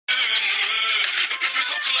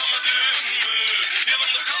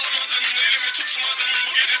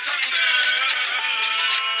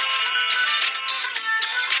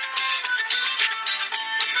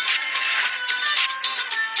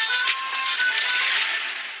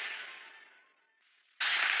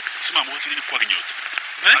ስማ ሞቴን እኮ አገኘሁት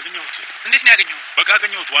እንዴት ነው ያገኘው በቃ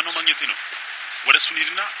አገኘሁት ዋናው ማግኘቴ ነው ወደሱ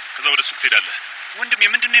ሄድና ከዛ ወደሱ ትሄዳለህ ወንድሜ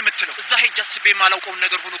ምንድነው የምትለው እዛ ሄጃ ስቤ ማላውቀው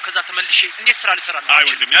ነገር ሆኖ ከዛ ተመልሼ እንዴት ስራ ልሰራ ነው አይ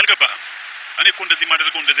ወንድሜ ያልገባህም እኔ እኮ እንደዚህ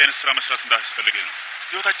ማደርገው እንደዚህ አይነት ስራ መስራት እንዳያስፈልገኝ ነው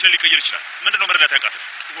ህይወታችንን ሊቀየር ይችላል ምንድነው መረዳት ያቃተህ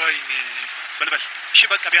ወይኔ በልበል እሺ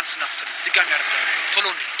በቃ ቢያንስ እናፍጠን ድጋሚ ያረጋጋው ቶሎ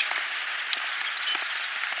ነው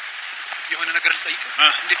የሆነ ነገር ልጠይቅ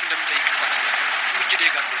እንዴት እንደምጠይቅ ሳስብ ሙጅዴ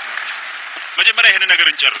ጋር ነው መጀመሪያ ይሄን ነገር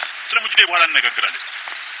እንጨርስ ስለ ሙጅዴ በኋላ እንነጋገራለን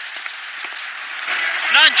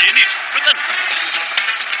ና እንጂ እንሂድ ፍጠን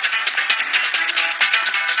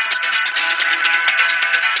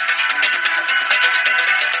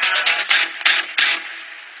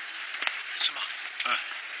ስማ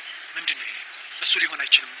ምንድነው እሱ ሊሆን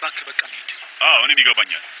አይችልም ባክ በቃ እንሂድ እኔም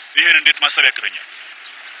ይገባኛል ይሄን እንዴት ማሰብ ያቅተኛል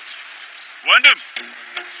ወንድም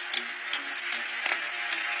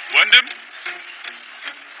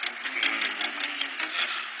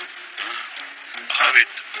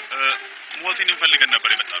አቤት ሞቴን እንፈልገን ነበር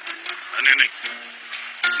የመጣው እኔ ነኝ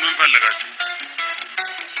ምን ፈልጋችሁ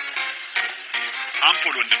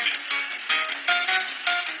አምፖል ወንድሜ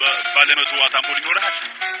ባለመቶ ዋት አምፖል ይኖርሃል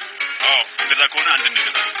እንደዛ ከሆነ አንድ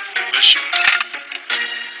እንገዛ እሺ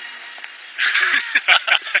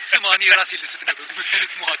ስማኒ ራሴ ልስት ነበር ምን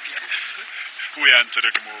አይነት ሞሃቲ ወይ አንተ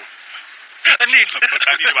ደግሞ እኔ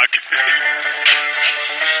በቃኒ እባክህ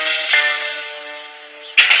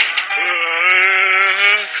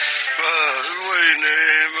ወይኔ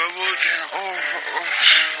በሞት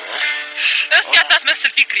እስኪ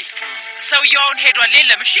አታስመስል ፊክሪ ሰውየውን ሄዷል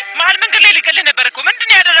የለም እሺ መሃል መንገድ ላይ ልገልህ ነበር እኮ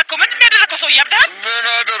ምንድነው ያደረከው ሰው ያብዳል ምን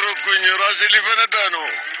አደረኩኝ ራሴ ሊፈነዳ ነው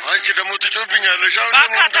አንቺ ደግሞ ትጮብኛለሽ አሁን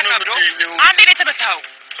ደግሞ አንዴ ነው ተመታው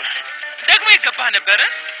ደግሞ ይገባህ ነበር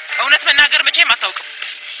እውነት መናገር መቼም አታውቅም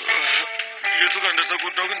የቱ ጋር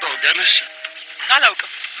እንደተጎዳው ግን ታውቂያለሽ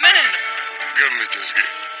አላውቅም ምን ነው ገምቼ እስኪ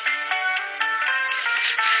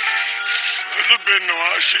ልቤን ነው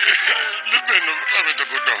በጣም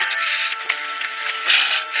የተጎዳሁት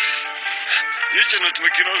የጭነት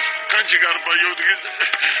መኪናው ካንቺ ጋር ባየሁት ጊዜ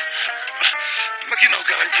መኪናው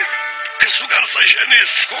ጋር አንቺ ከሱ ጋር ሳይሸኔ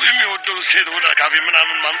ሰው የሚወደው ሴት ወደ ካፌ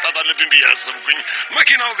ምናምን ማምጣት አለብኝ ብዬ አሰብኩኝ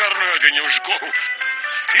መኪናው ጋር ነው ያገኘሁሽ እኮ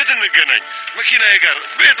የት እንገናኝ መኪናዬ ጋር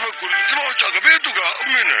ቤት በኩል ስማዎቿ ጋር ቤቱ ጋር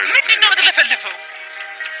ምንድነው የምትለፈልፈው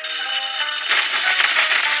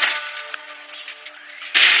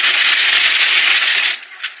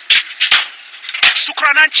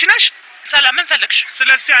ሱክራን አንቺ ነሽ ሰላም ምን ፈለግሽ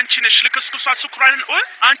ስለዚህ አንቺ ነሽ ለከስኩሳ ሱክራንን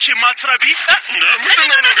አንቺ ማትረቢ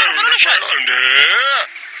ምንድነው ነገሩ እንደ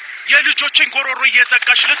የልጆችን ጎሮሮ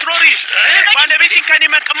እየዘጋሽ ልትኖሪ ባለቤቴን ከኔ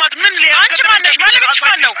መቀማት ምን ሊያደርግ አንቺ ማነሽ ባለቤትሽ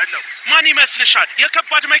ማን ነው ማን ይመስልሻል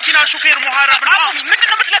የከባድ መኪና ሹፌር ሙሐረም ነው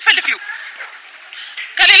ምንድነው የምትለፈልፊው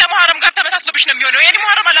ከሌላ ሙሐረም ጋር ተመሳስሎብሽ ነው የሚሆነው የኔ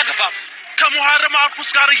ሙሐረም አላገባም ከሙሐረም አርኩስ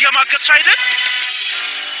ጋር እየማገጥሽ አይደል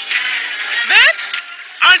ምን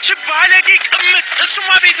አንቺ ባለጌ ቅምጥ እሱማ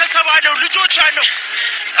ቤተሰብ አለው ልጆች አለው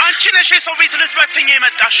አንቺ ነሽ የሰው ቤት ልትበትኝ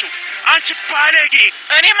የመጣሽው አንቺ ባለጌ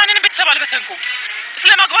እኔ ማንንም ቤተሰብ አልበተንኩም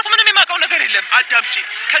ስለማግባት ምንም የማውቀው ነገር የለም አዳምጪ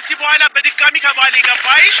ከዚህ በኋላ በድጋሚ ከባሌ ጋር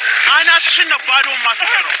ባይሽ አናትሽን ነው ባዶ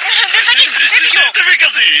ማስቀረው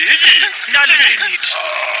ትፍቀዚ ሂጂ ናልጂ ኒድ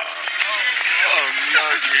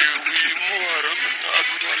አምላኬ ሙሐረም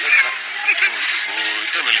አጥቷለካ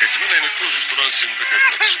ተመልከች ምን አይነት ጦስ ውስጥ ራስሽን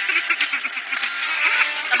ተከተልሽ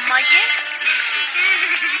እማዬ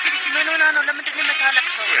ምን ሆና ነው ለምንድን ነው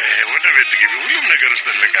የምታለቅሰው ወደ ቤት ግቢ ሁሉም ነገር ውስጥ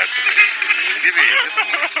ተለቃት ግቢ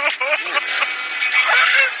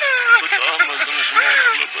በጣም መዝነሽ ነው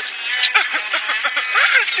ያለበት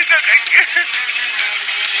ልቀቀኝ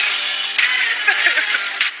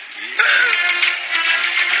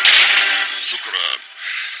ሱክራን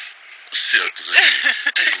ሲያትዘኝ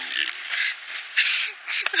እንጂ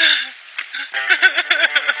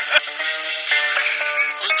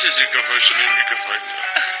አንቺ ሲከፋሽ ነው የሚከፋኝ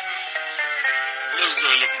ለዛ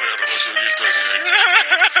ልብ ያረሰው ይልታዘኝ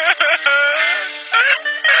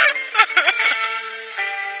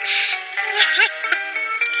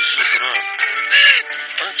ሱክራን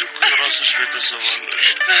አንቺ እኮ የራስሽ ቤተሰብ አለሽ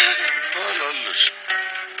ባል አለሽ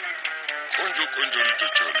ቆንጆ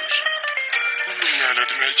ልጆች አሉሽ ሁሉም ያለ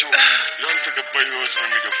እድሜያቸው ያልተገባ ህይወት ነው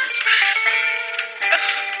የሚገፉት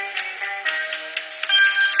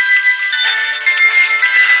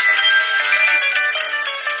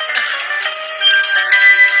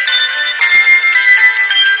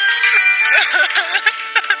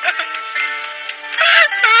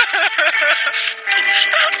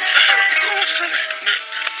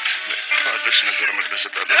ባለሽ ነገር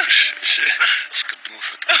መደሰት አለብሽ እሺ እስከድሞ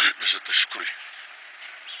ፈጣሪ በሰጠሽ ኩሪ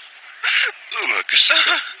እባክሽ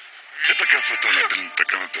የተከፈተውን እድል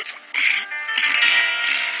እንጠቀምበት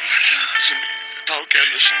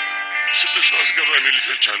ታውቂያለሽ 6 አስገራሚ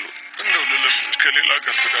ልጆች አሉ እንደው ለለምሽ ከሌላ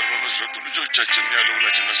ጋር ትዳር በመስረቱ ልጆቻችን ያለ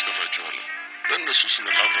ወላጅ እናስቀራቸዋለን ለእነሱ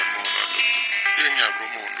ስንል አብረን መሆን አለብን የኛ አብሮ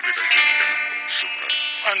መሆን ቤታችን ይገነባል ሱብራ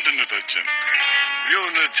አንድነታችን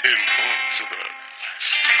የእውነቴን ነው ሱብራ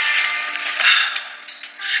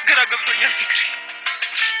ግራ ገብቶኛል ፍቅሪ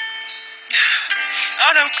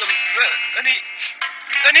አላውቅም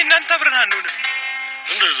እኔ እናንተ አብረን አንሆንም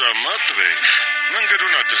እንደዛማ አትበይ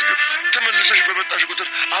መንገዱን አትዝጊው ተመልሰሽ በመጣሽ ቁጥር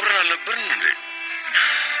አብረን አልነበርን እንዴ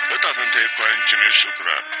እጣ ፈንታዬ እኮ አንቺ ነሽ ሱብራ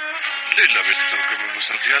ሌላ ቤተሰብ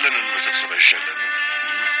ከመመስረት ያለንን መሰብሰብ አይሻለን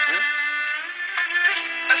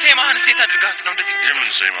ሴማህን ስቴት አድርጋት ነው እንደዚህ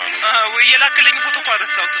የምን ሴማህ ወይ የላክልኝ ፎቶ እኮ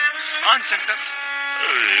አረሳሁትም አንተን ከፍ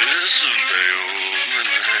እሱን ተይው ምን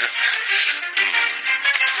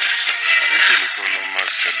እንትን እኮ ነው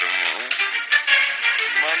ማስቀደመው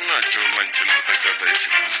ማናቸው መንጭን መተካት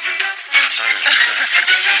አይችልም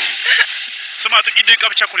ስማ ጥቂት ደቂቃ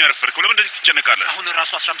ብቻ እኮ ነው ያረፈርከው ለምን እንደዚህ ትጨነቃለህ አሁን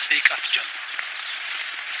ራሱ 15 ደቂቃ አፍጃለሁ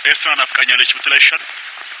ኤስራን አፍቃኛለች ብትል አይሻልም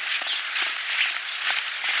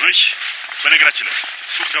እሺ በነገራችን ላይ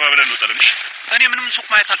ሱቅ ገባ ብለን እንወጣለን እሺ እኔ ምንም ሱቅ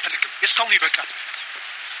ማየት አልፈልግም እስካሁን ይበቃል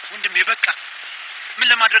ወንድሜ በቃ ምን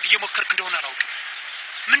ለማድረግ እየሞከርክ እንደሆነ አላውቅም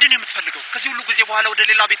ምንድነው የምትፈልገው ከዚህ ሁሉ ጊዜ በኋላ ወደ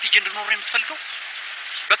ሌላ ቤት ሂጅ እንድኖር ነው የምትፈልገው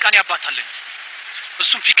በቃ እኔ አባታለኝ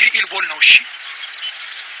እሱም ፍቅሪ ኢልቦል ነው እሺ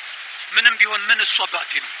ምንም ቢሆን ምን እሱ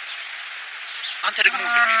አባቴ ነው አንተ ደግሞ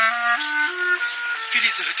ወንድሜ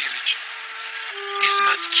ፊሊዝ እህቴ ነች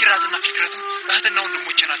ኢስማት ኪራዝና ፍቅረትም እህትና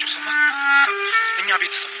ወንድሞቼ ናቸው ሰማ እኛ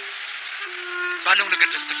ቤተሰብ ባለው ነገር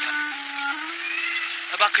ደስተኛ ነኝ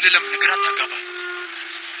እባክህ ለምን ነገር አታጋባኝ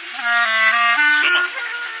ስማ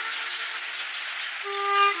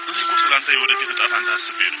እኔ እኮ ስላንተ የወደፊት እጣ ፈንታ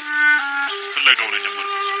አስቤ ነው ፍለጋው ነው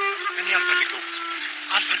የጀመርኩት እኔ አልፈልገውም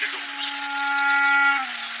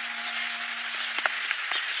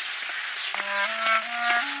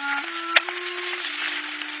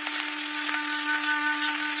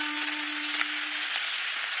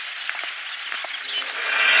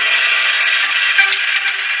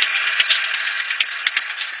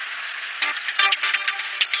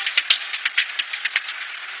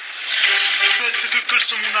በትክክል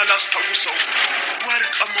ስሙን አላስታውሰው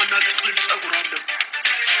ወርቃማና ጥቅልል ጸጉር አለው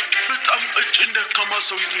በጣም ቀጭን ደካማ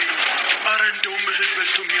ሰውዬ ነው ኧረ እንደውም እህል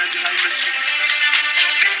በልቶ የሚያድር አይመስልም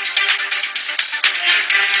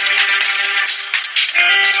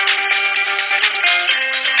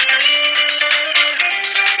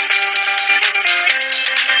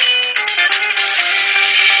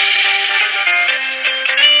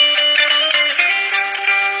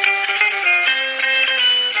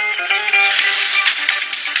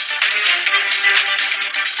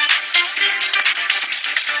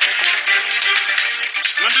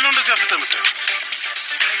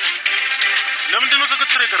ለምንድነው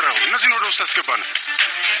ተከትረ የቀረው እነዚህን ወደ ውስጥ አስገባን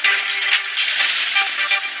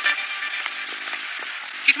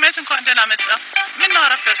ህክመት እንኳን ደህና መጣ ምን ነው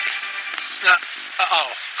አረፈድክ አዎ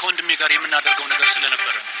ከወንድሜ ጋር የምናደርገው ነገር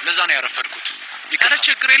ስለነበረ ለዛ ነው ያረፈድኩት ይቀር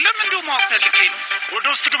ችግር የለም እንደው ማወቅ ፈልጌ ነው ወደ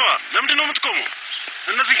ውስጥ ግባ ለምንድነው የምትቆመው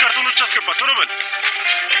እነዚህ ካርቶኖች አስገባ ቶሎ በል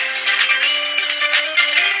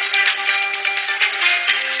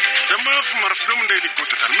ደማፍ ማርፍዶም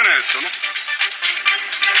እንዳይልቆጣል ምን አይነት ሰው ነው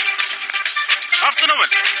አፍጥነው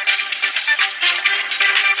በል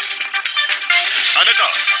አለቃ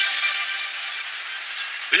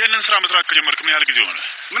ይሄንን ስራ መስራት ከጀመርክ ምን ያህል ጊዜ ሆነ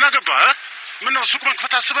ምን አገባህ ምን ነው ሱቅ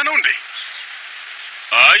መክፈት አስበህ ነው እንዴ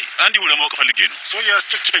አይ አንዲሁ ለማወቅ ፈልጌ ነው ሰው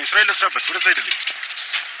ያስጨጭቀኝ ስራ ይለስራበት ወደዛ አይደለም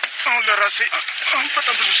አሁን ለራሴ አሁን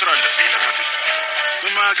በጣም ብዙ ስራ አለብኝ ለራሴ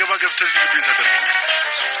በማገባ ገብተህ እዚህ ልቤን ታደርገኛል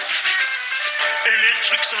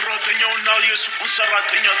ኤሌክትሪክ ሰራተኛውና የሱቁን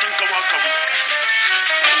ሰራተኛ ተንከባከቡ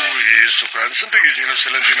ሱካን ስንት ጊዜ ነው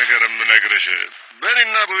ስለዚህ ነገር የምነግርሽ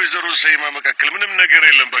በእኔና በወይዘሮ ሰይማ መካከል ምንም ነገር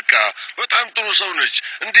የለም በቃ በጣም ጥሩ ሰው ነች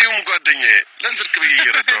እንዲሁም ጓደኛዬ ለዝርቅ ብዬ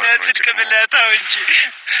እየረዳኋት ነው ዝርቅ ብለህ ተው እንጂ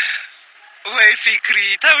ወይ ፍቅሪ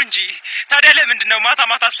ተው እንጂ ታዲያ ለምንድነው ማታ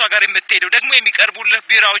ማታ እሷ ጋር የምትሄደው ደግሞ የሚቀርቡልህ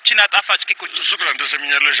ቢራዎችና ጣፋጭ ኬኮች ሱካን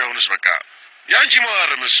ተሰሚኛለሽ አሁንስ በቃ ያንቺ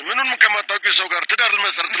ማዋረምስ ምኑንም ከማታውቂው ሰው ጋር ትዳር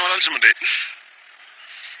ልመሰርት ነው አላልሽም እንዴ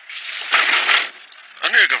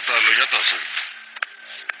እኔ ከፍታለሁ ያታሰብ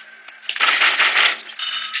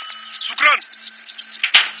ሱክራን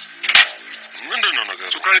ምንድነው ነገር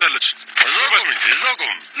ሱክራን ይዳለች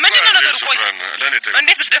እዛውም ምንድነው ነገር ቆይ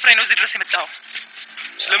እንዴት ብትደፍረኝ ነው እዚህ ድረስ የመጣው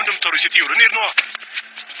ስለምንድነው ተሩ ሲቲዩ እኔ ነው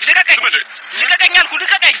ልቀቀኝ አልኩ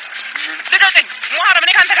ልቀቀኝ ሙሐረም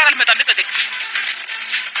እኔ ካንተ ጋር አልመጣም ልቀቀኝ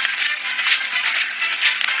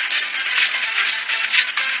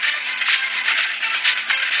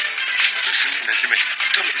ነስሜ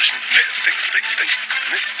ተብለሽ ተክ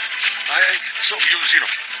አይ ሰው ይውዚ ነው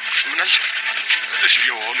ምናልሽ እሺ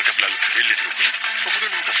የሆነ ከፍላል ኤሌክትሪክ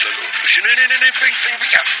ሁሉንም ከፍላል እሺ ነይ ፍኝ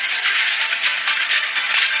ብቻ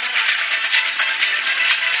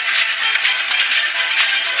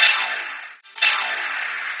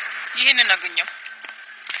ይሄንን አገኘው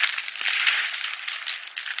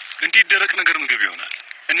እንዴ ደረቅ ነገር ምግብ ይሆናል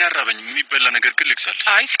እኔ አራበኝ የሚበላ ነገር ግን ልክሳል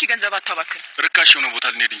አይ እስኪ ገንዘብ አታባክን ርካሽ የሆነ ቦታ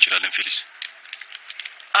ልንሄድ እንችላለን ፌሊስ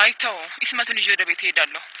አይተው ኢስማትን ይዤ ወደ ቤት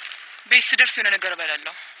ሄዳለሁ ቤት ስደርስ የሆነ ነገር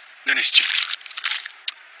እበላለሁ ለኔስ እቺ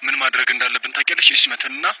ምን ማድረግ እንዳለብን ታውቂያለሽ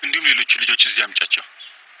ኢስማትና እንዲሁም ሌሎች ልጆች እዚህ አምጫቸው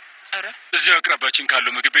አረ እዚህ አቅራባችን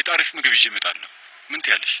ካለው ምግብ ቤት አሪፍ ምግብ ይዤ እመጣለሁ ምን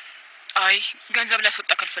ትያለሽ አይ ገንዘብ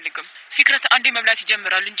ላስወጣ ካልፈልግም ፍቅረት አንዴ መብላት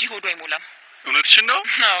ይጀምራል እንጂ ሆዶ አይሞላም እውነትሽን ነው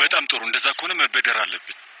በጣም ጥሩ እንደዛ ከሆነ መበደር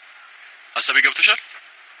አለብኝ ሐሳቤ ገብቶሻል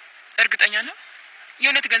እርግጠኛ ነህ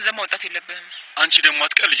የእውነት ገንዘብ ማውጣት የለብህም አንቺ ደግሞ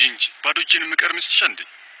አትቀልጂ እንጂ ባዶ እጄን ምቀር መስልሽ እንዴ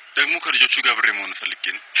ደግሞ ከልጆቹ ጋር ብሬ መሆን ፈልጌ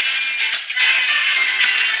ነው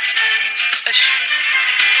እሺ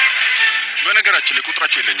በነገራችን ላይ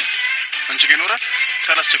ቁጥራቸው የለኝም አንቺ ጋር ይኖራል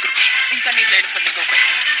ካላስቸግርኩሽ ኢንተርኔት ላይ ልፈልገው ቆይ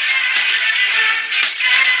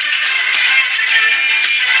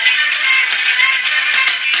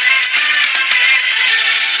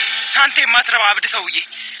አንተ የማትረባ አብድ ሰውዬ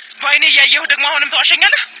ባይኔ ያየው ደግሞ አሁንም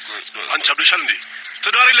ተዋሸኛለህ አንቺ አብደሻል እንዴ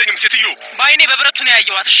ትዳር የለኝም ሴትዮ ባይኔ በብረቱ ነው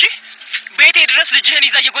ያየዋት እሺ ቤቴ ድረስ ልጅህን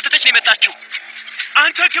ይዛ እየጎተተች ነው የመጣችው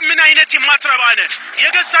አንተ ከምን አይነት የማትረባ ነህ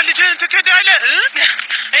የገዛ ልጅህን ትከዳለህ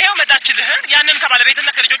ይሄው መጣችልህ ያንን ከባለቤትና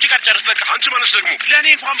ከልጆች ጋር ጨርስ በቃ አንቺ ማነሽ ደግሞ ለኔ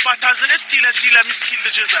እንኳን ባታዝን እስቲ ለዚህ ለምስኪን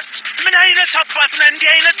ልጅ ምን አይነት አባት ነህ እንዲህ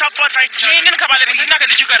አይነት አባት አይቻልም ይሄንን ከባለቤትና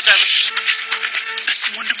ከልጆች ጋር ጨርስ እሱ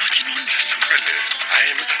ወንድማችን ነው ሰፈለ አይ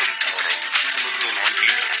ምትምታወራው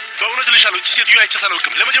በእውነት ልሻለሁ ሴትዮ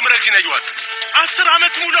አይቻታለውቅም ለመጀመሪያ ጊዜ ነው ያዩዋት 10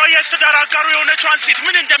 አመት ሙሉ የትዳር አጋሩ የሆነችዋን ሴት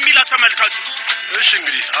ምን እንደሚላት ተመልከቱ እሺ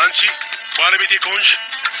እንግዲህ አንቺ ባለቤቴ ከሆንሽ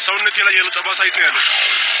ሰውነቴ ላይ ያለው ጠባሳ አይት ነው ያለው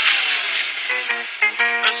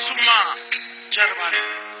እሱማ ጀርባ ላይ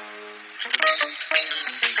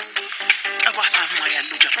ጠባሳማ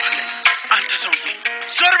ያለው ጀርባ ላይ አንተ ሰውዬ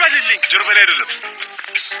ዞር በልልኝ ጀርባ ላይ አይደለም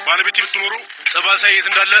ባለቤቴ ብትኖሩ ጠባሳ የት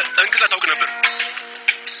እንዳለ ጠንቅቃ ታውቅ ነበር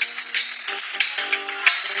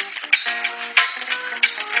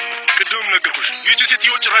ቅድም ነገርኩሽ ይቺ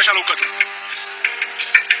ሴትዮ ጭራሽ አላውቃትም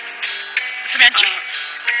ስሚ አንቺ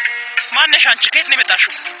ማነሽ አንቺ ከየት ነው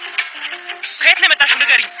የመጣሽው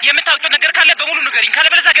ንገሪኝ የምታውቂው ነገር ካለ በሙሉ ንገሪኝ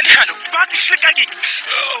ካለበለዚያ እገልሻለሁ እባክሽ ልቀቂኝ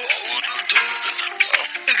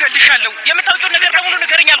እገልሻለሁ የምታውቂው ነገር በሙሉ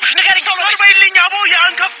ንገሪኝ አልኩሽ ንገሪኝ ቶሎ በይልኝ አቦ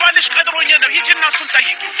የአንከፍ ባልሽ ቀጥሮኝ ነው ሂጂና እሱን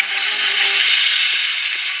ጠይቂ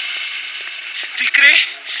ፍቅሬ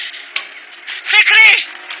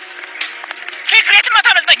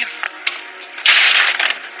ትመጣለኝ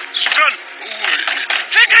ሱብራን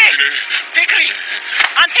ፍቅሬ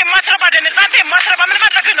አንተ የማትረባ ደነዛ አንተ የማትረባ ምን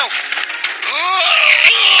ማድረግ ነው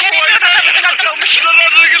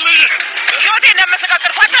ህይወቴን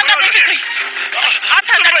ለመሰቃቀል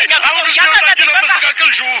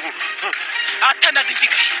አታናደኝ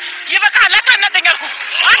ፍቅሬ ይበቃል አታናደኝ አልኩ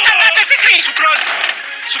አታናደኝ ፍቅሬ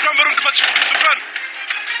ሱብራን በሩን ክፈች ሱብራን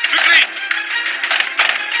ፍቅሬ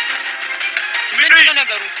ምንድነው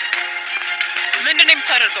ነገሩ ምንድነው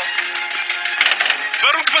የምታደርገው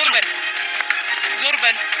በሩን ክፈች ዞር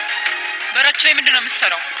በል በራችን ላይ ምንድነው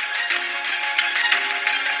የምትሰራው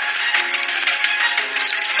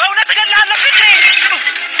በእውነት እገልሃለሁ ፍቅሬ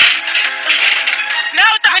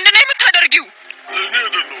ናውጣ ምንድነው የምታደርጊው እኔ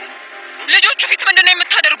አይደለሁ ልጆቹ ፊት ምንድነው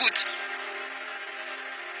የምታደርጉት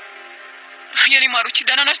የኔ ማሮች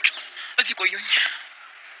ደህና ናችሁ እዚህ ቆዩኝ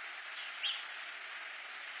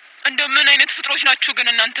እንደምን አይነት ፍጥሮች ናችሁ ግን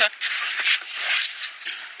እናንተ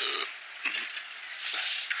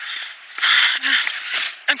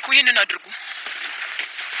እንኩ ይሄንን አድርጉ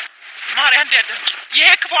ማርያም እንዲያደርግ ይሄ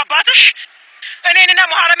ክፉ አባትሽ እኔንና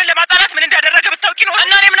መሐረምን ለማጣላት ምን እንዳደረገ ብታውቂ ነው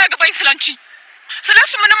እና እኔ ምን አገባኝ ስላንቺ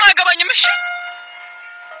ስለሱ ምንም አያገባኝም እሺ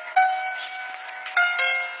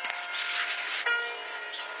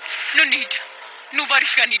ኑ እንሂድ ኑ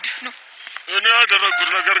ባሪስ ጋር እንሂድ ኑ እኔ ያደረኩት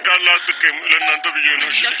ነገር ካለ አትቀም ለእናንተ ብዬ ነው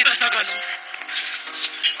እሺ ተሳጋሱ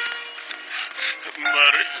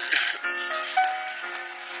ማሬ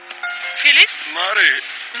ፊሊስ ማሬ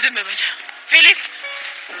ዝም በል ፊሊስ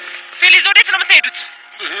ወዴት ነው የምትሄዱት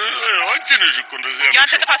አንቺ ነሽ እኮ እንደዚህ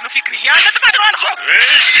ያንተ ጥፋት ነው ፍቅሬ ያንተ ጥፋት ነው አልኩህ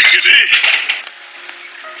እሺ እንግዲህ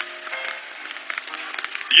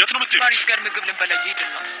የት ነው የምትሄዱት ባሪስ ጋር ምግብ ልንበላ እየሄድን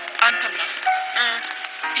ነው አንተም ና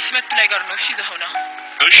ኢስመት ላይ ጋር ነው እሺ ዘሆና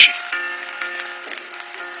እሺ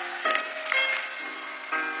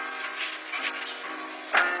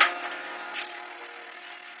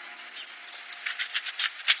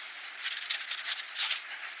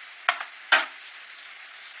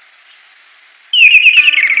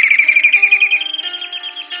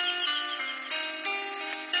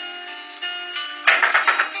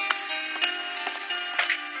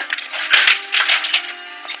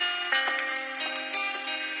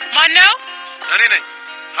እኔ ነኝ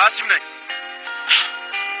ሐሲም ነኝ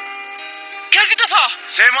ከዚህ ጥፋ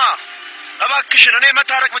ሴማ እባክሽን እኔ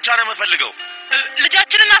መታረቅ ብቻ ነው የምፈልገው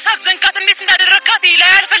ልጃችንን አሳዘንካት እንዴት እንዳደረካት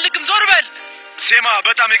ላይ አልፈልግም ዞር በል ሴማ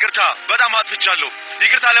በጣም ይቅርታ በጣም አጥፍቻለሁ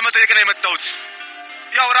ይቅርታ ለመጠየቅ ነው የመጣሁት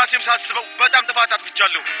ያው ራሴም ሳስበው በጣም ጥፋት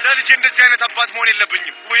አጥፍቻለሁ ለልጄ እንደዚህ አይነት አባት መሆን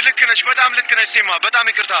የለብኝም ወይ ልክ ነሽ በጣም ልክ ነሽ ሴማ በጣም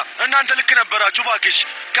ይቅርታ እናንተ ልክ ነበራችሁ ባክሽ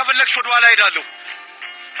ከፈለግሽ ወደ ኋላ ሄዳለሁ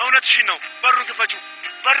እውነትሽን ነው በሩን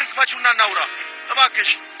ክፈቹና እናውራ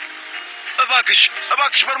እባክሽ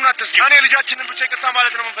በሩን አትዝጊ እኔ ልጃችንን ብቻ ይቅርታ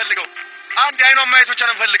ማለት ነው የምፈልገው አንድ አይኗን ማየት ብቻ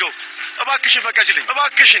ነው የምፈልገው እባክሽን ፈቀጂልኝ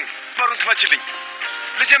እባክሽን በሩን ክፈችልኝ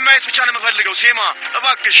ልጄ ማየት ብቻ ነው የምፈልገው ሴማ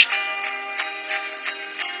እባክሽ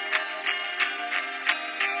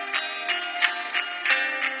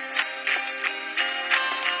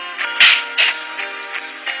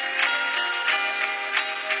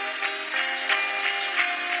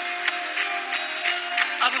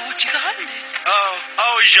አበቦች ይዘሃል እንዴ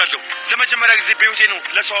አዎ ይዣለሁ ለመጀመሪያ ጊዜ በህይወቴ ነው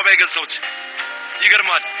ለሰው አበባ የገዛሁት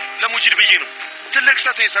ይገርማል ለሙጂድ ብዬ ነው ትልቅ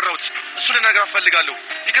ስህተት ነው የሰራሁት እሱን ልነግራት እፈልጋለሁ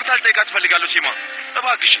ይቅርታ ልጠይቃት እፈልጋለሁ ሴማ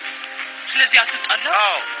እባክሽን ስለዚህ አትጣላም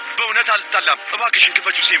አዎ በእውነት አልጣላም እባክሽን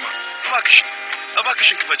ክፈችው ሴማ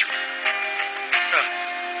እባክሽን ክፈችው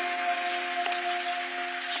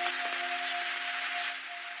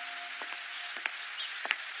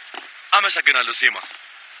አመሰግናለሁ ሴማ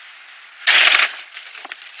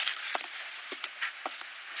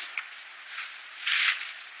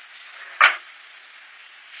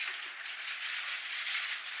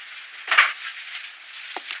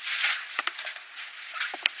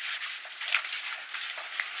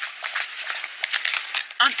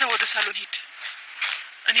አንተ ወደ ሳሎን ሂድ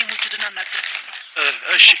እኔ ሙጅድና እናገራለሁ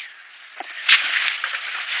እሺ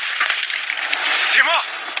ሴማ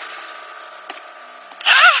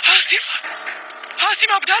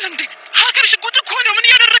ሐሲም አብዳል እንዴ ሐሲም ሽጉጥ እኮ ነው ምን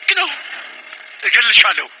ያደረክ ነው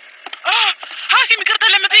እገልሻለሁ ሐሲም ይቅርታ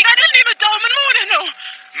ለመጠየቅ አይደል የመጣው ምን ሆነህ ነው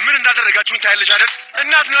ምን እንዳደረጋችሁኝ ታያለሽ አይደል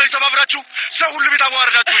እናትና ልጅ ተባብራችሁ ሰው ሁሉ ቤት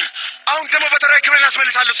አዋረዳችሁኝ አሁን ደግሞ በተራይ ክብሬን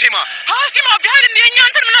አስመልሳለሁ ሴማ ሐሲም አብዳል እንዴ እኛ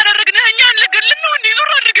አንተን ምን አደረግንህ እኛን ለገልን ነው እንዴ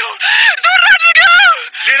ዞር አድርገው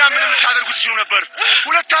ሌላ ምንም ታደርጉት ሲሉ ነበር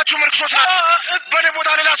ሁለታችሁ መርክሶች ናችሁ በኔ ቦታ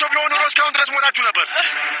ሌላ ሰው ቢሆን ኖሮ እስካሁን ድረስ ሞታችሁ ነበር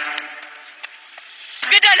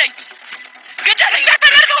ግደለኝ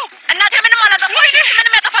ለተደርገው እናቴ ምንም አላጠፋችም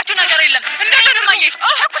ምንም ያጠፋችሁ ነገር የለም እንደለንም ማየ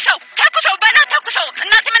ተኩሰው ተኩሰው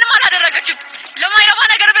እናቴ ምንም አላደረገችም ለማይረባ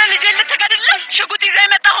ነገር ብለ ልጅ ልትገድልህ ሽጉጥ ይዘህ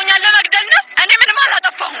የመጣሁኛል ለመግደል ነው እኔ ምንም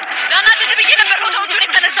አላጠፋሁም ለናት ብዬ ነበር ፎቶዎቹን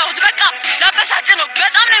የተነሳሁት በቃ ላበሳጭ ነው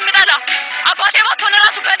በጣም ነው የምጠላ አባቴ ባትሆን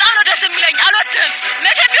ራሱ በጣም ነው ደስ የሚለኝ አልወድህም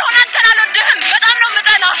መቼም ቢሆን አንተን አልወድህም በጣም ነው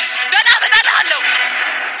የምጠላ በጣም እጠላሃለሁ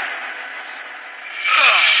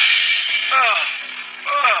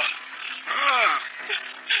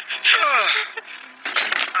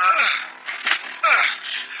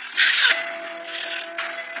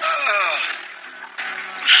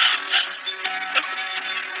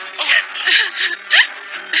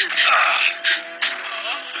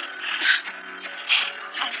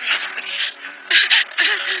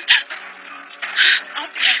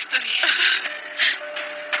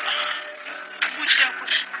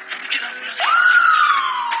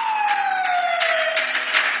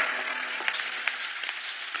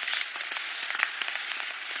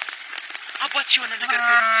አባትሽ የሆነ ነገር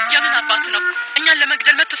ቢሆንስ የምን አባት ነው እኛን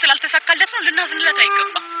ለመግደል መጥቶ ስላልተሳካለት ነው ልናዝንለት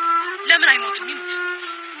አይገባም ለምን አይሞትም ይሞት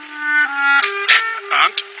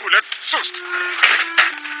 1 2 3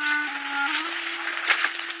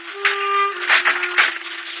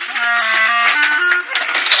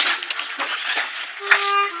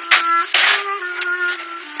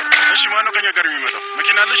 እሺ ማነው ከኛ ጋር የሚመጣው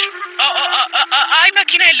መኪና አለሽ አይ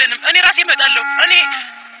መኪና የለንም እኔ ራሴ እመጣለሁ እኔ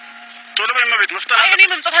ቶሎ በይማ ቤት መፍጠን አለብኝ እኔ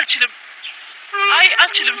መምጣት አልችልም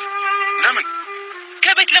አልችልም ለምን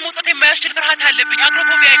ከቤት ለመውጣት የማያስችል ፍርሃት አለብኝ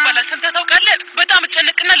አግሮፎቢያ ይባላል ሰምተህ ታውቃለህ በጣም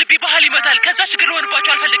እጨነቅና ልቤ ባህል ይመታል ከዛ ችግር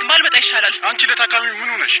ሆነባቸው አልፈልግም ማልመጣ ይሻላል አንቺ ለታካሚ ምን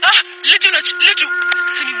ሆነሽ ልጁ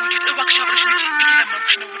ስሚ ሙጂድ እባክሽ አብረሽ ልጅ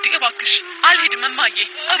እየለመንኩሽ ነው ውዴ እባክሽ አልሄድም እማዬ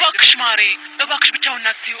እባክሽ ማሬ እባክሽ ብቻውን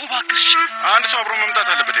አትዩ እባክሽ አንድ ሰው አብሮ መምጣት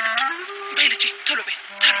አለበት የግድ በይ ልጄ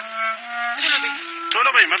ቶሎ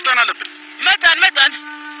በይ መፍጠን አለበት መጣን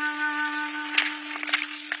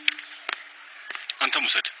አንተም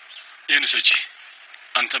ውሰድ ይህን ውሰጂ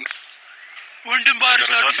አንተም ወንድም ባርሽ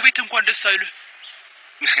አዲስ ቤት እንኳን ደስ አይሉ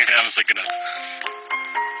አመሰግናለሁ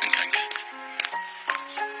እንካንከ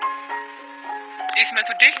እስመቱ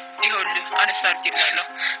ዴ ይኸውልህ አነሳ አድርጌልሃለሁ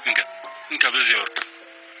እንካ በዚህ ወርድ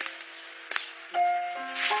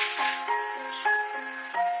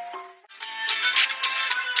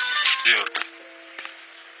ዚወርድ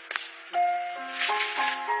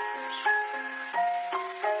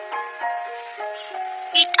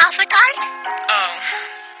ይጣፍጣል? አዎ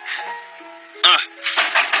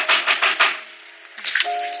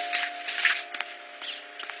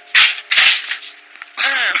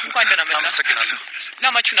እንኳን ደህና መጣ። አመሰግናለሁ።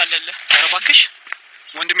 ለማቹን አለለ እባክሽ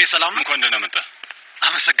ወንድሜ ሰላም ነው? እንኳን ደህና መጣ።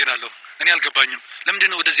 አመሰግናለሁ። እኔ አልገባኝም።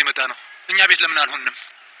 ለምንድነው ወደዚህ መጣ ነው? እኛ ቤት ለምን አልሆንንም?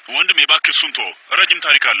 ወንድሜ እባክህ እሱን ተወው። ረጅም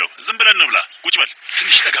ታሪክ አለው። ዝም ብለን እንብላ። ቁጭ በል።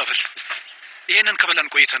 ትንሽ ጠጋበል። ይሄንን ከበላን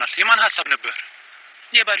ቆይተናል። የማን ሐሳብ ነበር?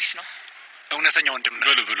 የባሪስ ነው። እውነተኛ ወንድም ነው።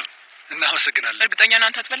 ብሉ ብሉ። እናመሰግናለን። እርግጠኛ ነህ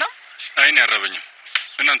አንተ አትበላም? አይኔ ያራበኝም።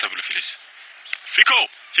 እናንተ ብሉ። ፊሊስ ፊኮ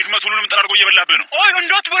ህክመት ሁሉንም ጠራርጎ እየበላብህ ነው። ኦይ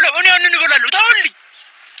እንዳትበላው። እኔ ያንን እበላለሁ። ታውልኝ።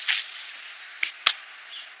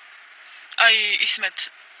 አይ ኢስመት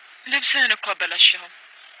ልብስህን እኮ አበላሽኸው።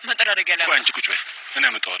 መጠራረጊያ ላይ አንቺ ቁጭ በይ። እኔ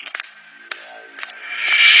አመጣዋለሁ።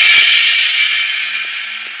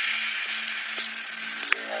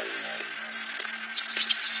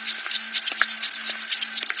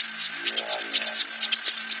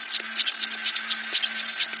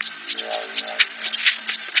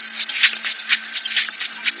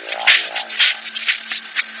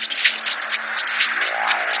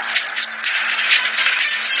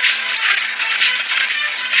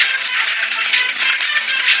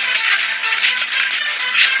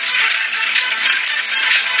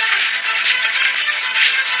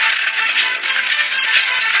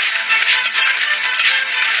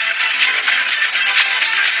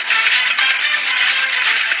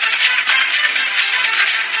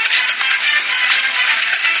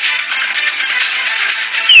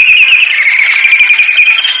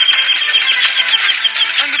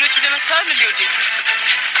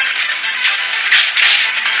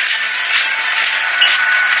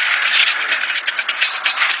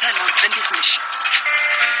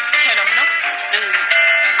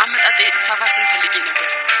 ሳቫስን ፈልጌ ነበር።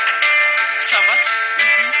 ሳቫስ?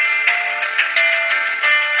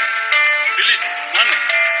 ፕሊዝ ማን ነው?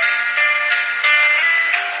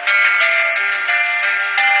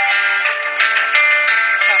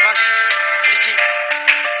 ሳቫስ ልጄ።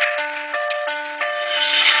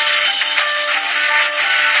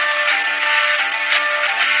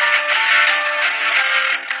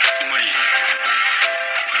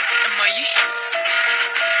 እማዬ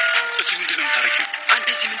እዚህ ምንድን ነው የምታደርጊው? አንተ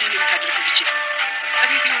እዚህ ምንድን ነው የምታደርገው ልጄ?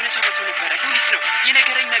 እቤት የሆነ ሰው መጥቶ ነበረ። ፖሊስ ነው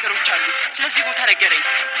የነገረኝ ነገሮች አሉ። ስለዚህ ቦታ ነገረኝ።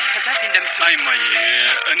 ከዛ እዚህ እንደምትሆን። አይ እማዬ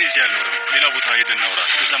እኔ እዚህ አልኖርም። ሌላ ቦታ ሄደን እናውራ።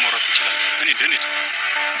 እዛ ማውራት እንችላለን። እኔ ደንት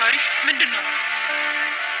ባሪስ ምንድን ነው?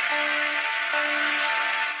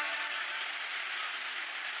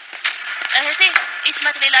 እህቴ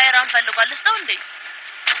ኢስመት ሌላ የራን ፈልጓል። እስታው እንዴ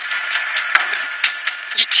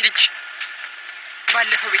ይቺ ልጅ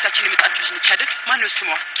ባለፈው ቤታችን የመጣችው ልጅ ነች አይደል? ማን ነው ስሟ?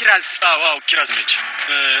 ኪራዝ። አዎ ኪራዝ ነች።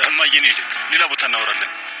 እማዬ ነኝ። ሌላ ቦታ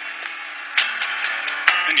እናወራለን።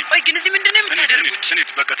 እኔ ቆይ ግን እዚህ ምንድነው የምታደርጉት? እኔ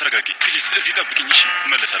በቃ ተረጋጊ ፕሊዝ። እዚህ ጠብቂኝ እሺ?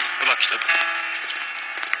 እመለሳለሁ። እባክሽ ጠብቂ።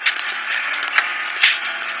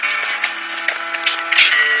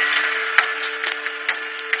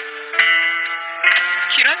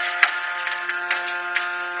 ኪራዝ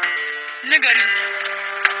ንገሪኝ።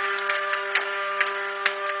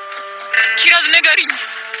 ኪራዝ ንገሪኝ።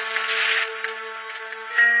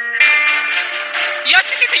 ያቺ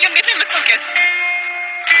ሴትዮ እንዴት ነው የምታውቂያት?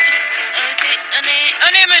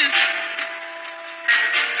 እኔ ምን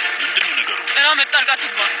ምንድነው ነገሩ? እና መጣልቃ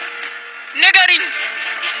ትባ ንገሪኝ።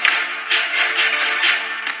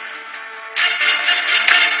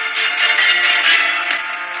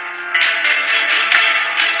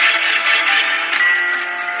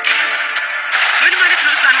 ምን ማለት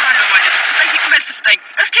ነው? እዛ ኖራለሁ ማለት ስጠይቅ መልስ ስጠኝ።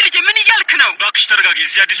 እስኪ ልጄ ምን እያልክ ነው? እባክሽ ተረጋጊ።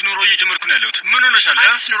 እዚህ አዲስ ኑሮ እየጀመርኩ ነው ያለሁት። ምን ሆነሻል?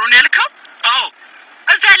 አዲስ ኑሮ ነው ያልከው? አዎ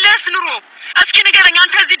እዛ ያለህስ ኑሮ? እስኪ ንገረኝ።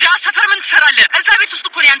 አንተ እዚህ ዳ ሰፈር ምን ትሰራለህ? እዛ ቤት ውስጥ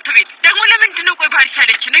እኮ ነው ያንተ ቤት። ደግሞ ለምንድን ነው ቆይ ባሪስ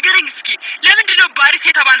ያለች? ንገረኝ እስኪ ለምንድን ነው ባሪስ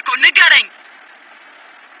የተባልከው? ንገረኝ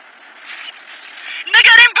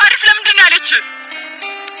ንገረኝ። ባሪስ ለምንድን ነው ያለች?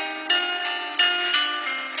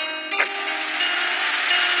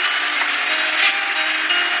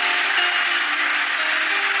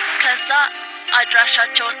 ከዛ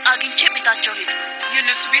አድራሻቸውን አግኝቼ ቤታቸው ሄድኩ።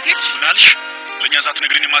 የነሱ ቤት ሄድሽ? ምን አልሽ? ለእኛ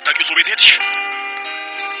ሳትነግሪኝ የማታውቂው ሰው ቤት ሄድሽ?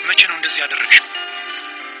 መቼ ነው እንደዚህ ያደረግሽው?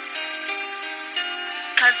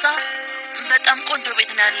 ከዛ በጣም ቆንጆ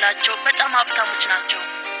ቤት ነው ያላቸው። በጣም ሀብታሞች ናቸው።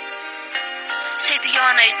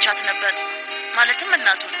 ሴትየዋን አይቻት ነበር፣ ማለትም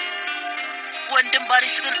እናቱን። ወንድም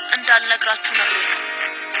ባሪስ ግን እንዳልነግራችሁ ነግሮኛል።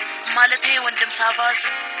 ማለቴ ወንድም ሳቫስ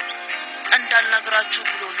እንዳልነግራችሁ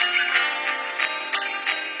ብሎ ነው።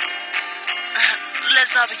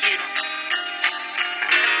 ለዛ ብዬ ነው።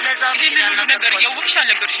 ለዛ ብዬ ይሄንን ሁሉ ነገር እያወቅሽ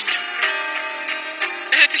አልነገርሽኝም።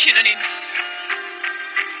 እህትሽን እኔን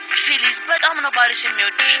ፊሊስ በጣም ነው ባሪስ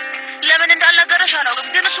የሚወድሽ። ለምን እንዳልነገረሽ አላውቅም፣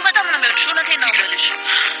 ግን እሱ በጣም ነው የሚወድሽ። እውነቴ እውነቴን ነው ልጅ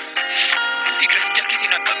ፍቅረት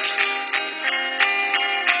ጃኬቴን አቀብኝ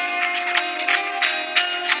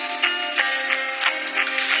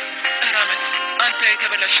ራመት አንተ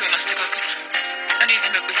የተበላሽውን አስተካክል እኔ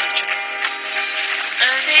እዚህ መቆየት አልችልም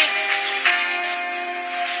እኔ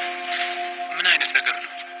ምን አይነት ነገር ነው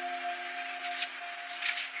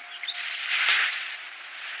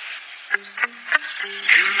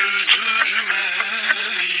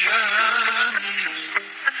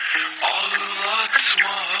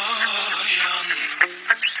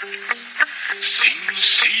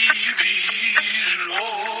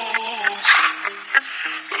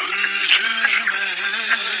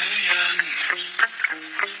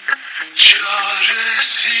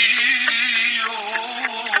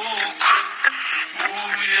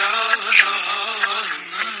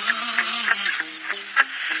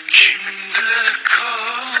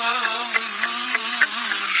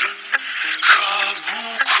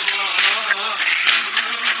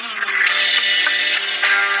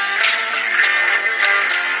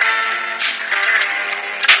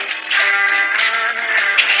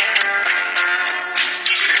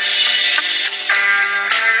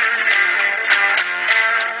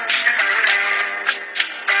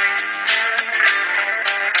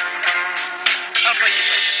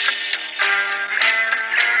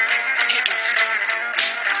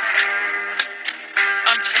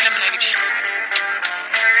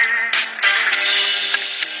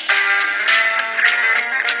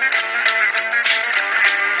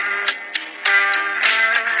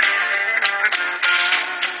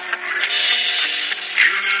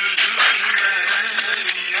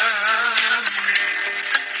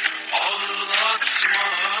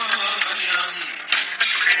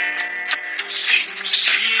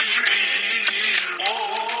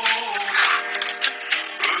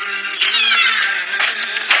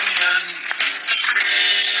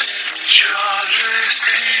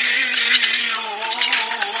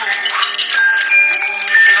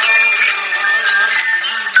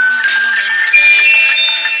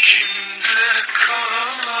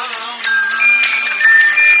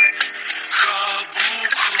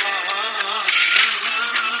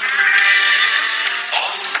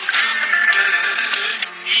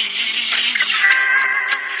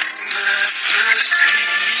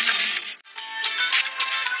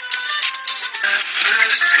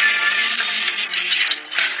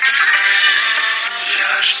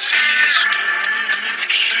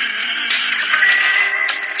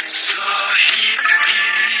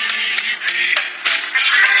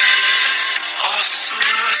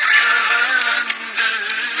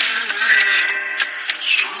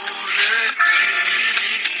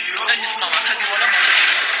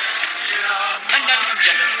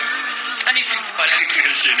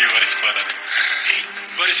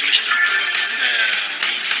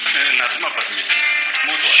እናትም አባትም የለም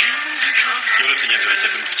ሞተዋል የሁለተኛ ደረጃ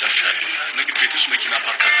ትምህርት ጨርሻለሁ ምግብ ቤት ውስጥ መኪና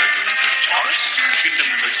ፓርክ አድርጌ ነው ግን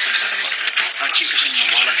እንደምትመጪ ተሰማ አንቺን ከሸኘሁ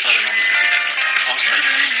በኋላ ስራ ለማመልከት አሁን ስራ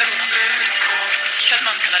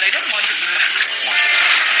ተስማምተናል አይደል ማለት ነው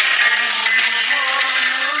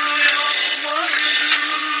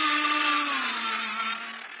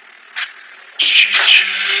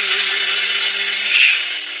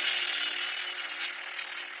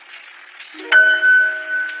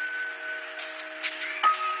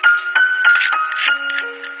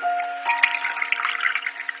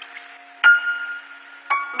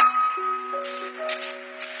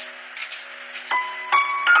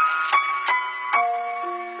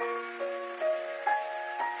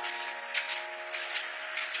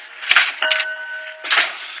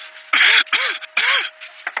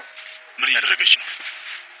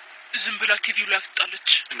ቲቪው ላይ አስጣለች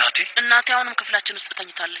እናቴ አሁንም ክፍላችን ውስጥ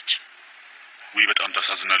ተኝታለች ወይ በጣም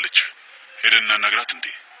ታሳዝናለች ሄደና ነግራት እንዴ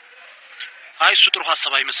አይ እሱ ጥሩ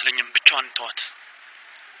ሐሳብ አይመስለኝም ብቻዋን ተዋት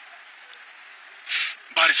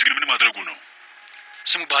ባሪስ ግን ምን ማድረጉ ነው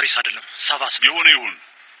ስሙ ባሪስ አይደለም ሳባስ የሆነ ይሁን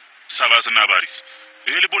ሳባስና ባሪስ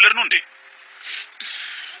ይሄ ልቦለድ ነው እንዴ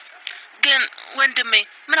ግን ወንድሜ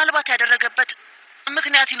ምናልባት ያደረገበት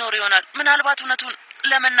ምክንያት ይኖር ይሆናል ምናልባት እውነቱን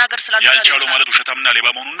ለመናገር ስላልቻለ ያልቻለው ማለት ውሸታምና ሌባ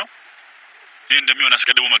መሆኑን ነው ይሄ እንደሚሆን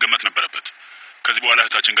አስቀድሞ መገመት ነበረበት ከዚህ በኋላ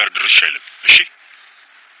እህታችን ጋር ድርሽ አይልም እሺ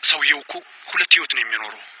ሰውየው እኮ ሁለት ህይወት ነው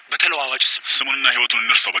የሚኖረው በተለዋዋጭ ስሙንና ህይወቱን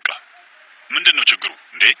እንርሳው በቃ ምንድነው ችግሩ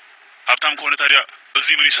እንዴ ሀብታም ከሆነ ታዲያ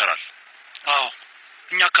እዚህ ምን ይሰራል አዎ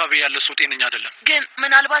እኛ አካባቢ ያለ ሰው ጤነኛ አይደለም ግን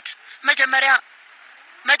ምናልባት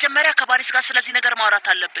መጀመሪያ ከባሪስ ጋር ስለዚህ ነገር ማውራት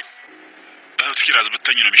አለብን እህት ኪራዝ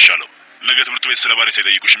ብትተኝ ነው የሚሻለው ነገ ትምህርት ቤት ስለ ባሪስ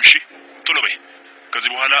አይጠይቁሽም እሺ ቶሎ በይ ከዚህ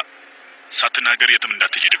በኋላ ሳትናገር የትም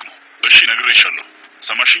እንዳትሄጂ ደግሞ እሺ ነግሬሻለሁ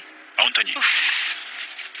ሰማሽ አሁን ተኚ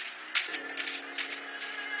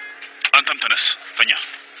አንተም ተነስ ተኛ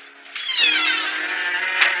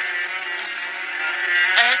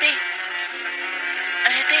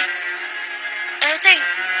እህቴ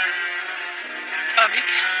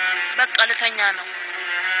አቤት በቃ ልተኛ ነው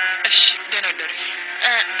እሺ ደህና ደሪ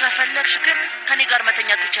ከፈለግሽ ግን ከኔ ጋር መተኛ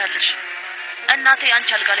ትቻለሽ እናቴ አንቺ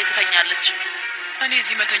አልጋ ላይ ትተኛለች እኔ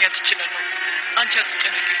እዚህ መተኛ ትችላለሁ አንቺ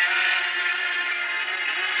አትጨነቂ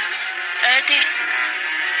እህቴ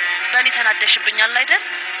በእኔ ተናደሽብኛል አይደል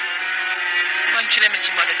ባንቺ ላይ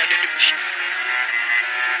መቼም አልናደድብሽ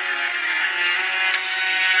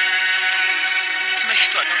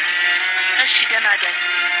መሽቷል እሺ ደህና ደሪ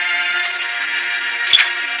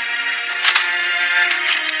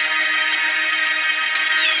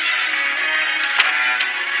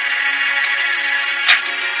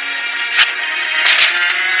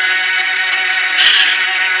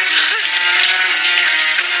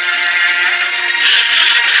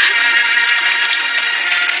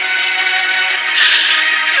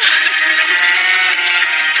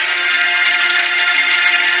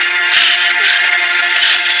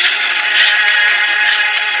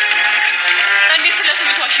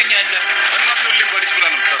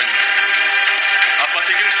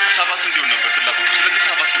ሳፋስ እንዲሆን ነበር ፍላጎቱ ስለዚህ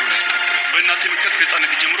ሳፋስ ብሎ ነው ያስመሰከረው በእናቴ ምክንያት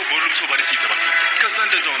ከህፃንነት ጀምሮ በሁሉም ሰው ባሪስ እየተባለ ከዛ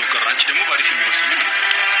እንደዛው ነው ቀረ አንቺ ደግሞ ባሪስ የሚለው ስም ነው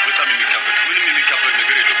በጣም የሚካበድ ምንም የሚካበድ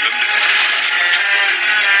ነገር የለውም ለምን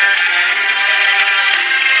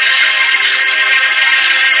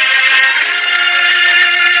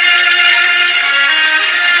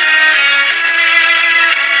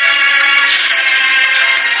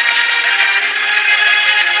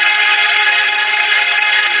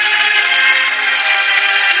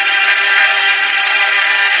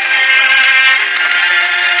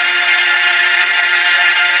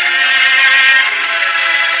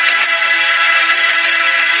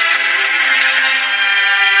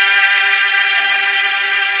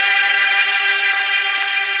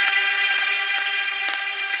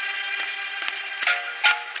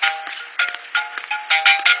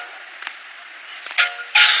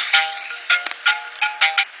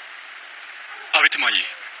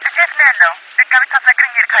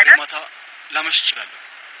ማታ ላመሽ ይችላል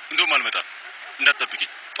እንደውም አልመጣም እንዳትጠብቂኝ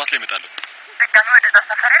ጧት ላይ እመጣለሁ ድጋሚ ወደዛ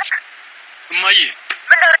ሰፈር ሄድክ እማዬ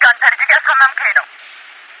ምን ላድርግ አንተ ልጅ ያሳመምከኝ ነው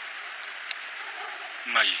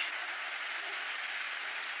እማዬ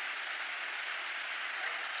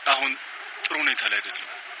አሁን ጥሩ ሁኔታ ላይ አይደለም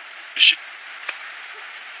እሺ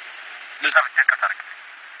ለዛ ብትቀርቅ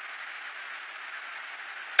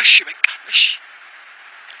እሺ በቃ እሺ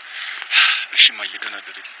እሺ እማዬ ደህና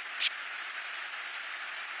ደርልኝ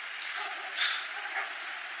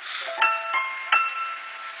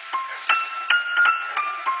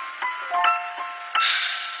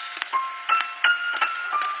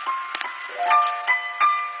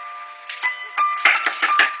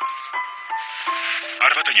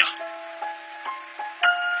አርፈተኛ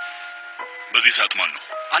በዚህ ሰዓት ማን ነው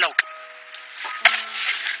አላውቅም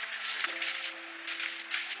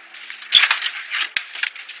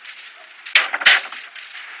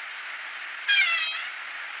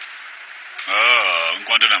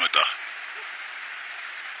እንኳን ደህና መጣ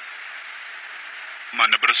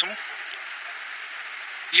ማን ነበር ስሙ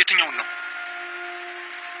የትኛው ነው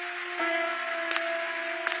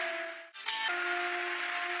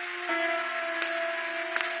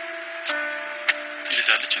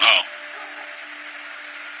ይልዛለች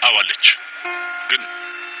አዋለች ግን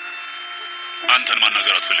አንተን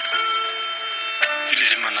ማናገር አትፈልግም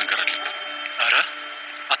ፊሊዝ ማናገር አለበት አረ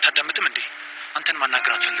አታዳምጥም እንዴ አንተን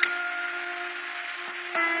ማናገር አትፈልግም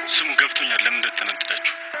ስሙ ገብቶኛል ለምን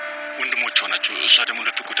እንደተነደዳችሁ ወንድሞቿ ናቸው እሷ ደግሞ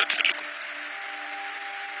ለተጎዳ አትፈልጉም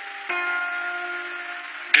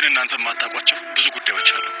ግን እናንተ ማታቋቸው ብዙ ጉዳዮች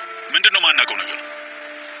አሉ ምንድነው ማናቀው ነገር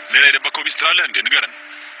ሌላ የደበቀው ሚስጥር አለ እንዴ ንገረን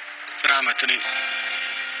ራህመት እኔ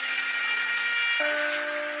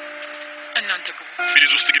እናንተ ግቡ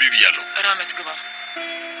ፊሊዝ ውስጥ ግቢ ብያለሁ ራህመት ግባ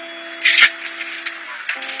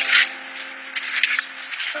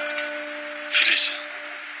ፊሊዝ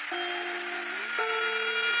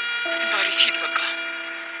ባሪስ ሂድ በቃ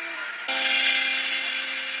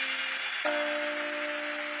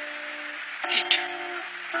ሂድ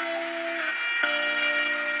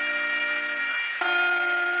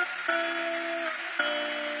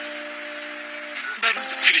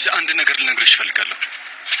ፊሊዝ አንድ ነገር ልነግርሽ እፈልጋለሁ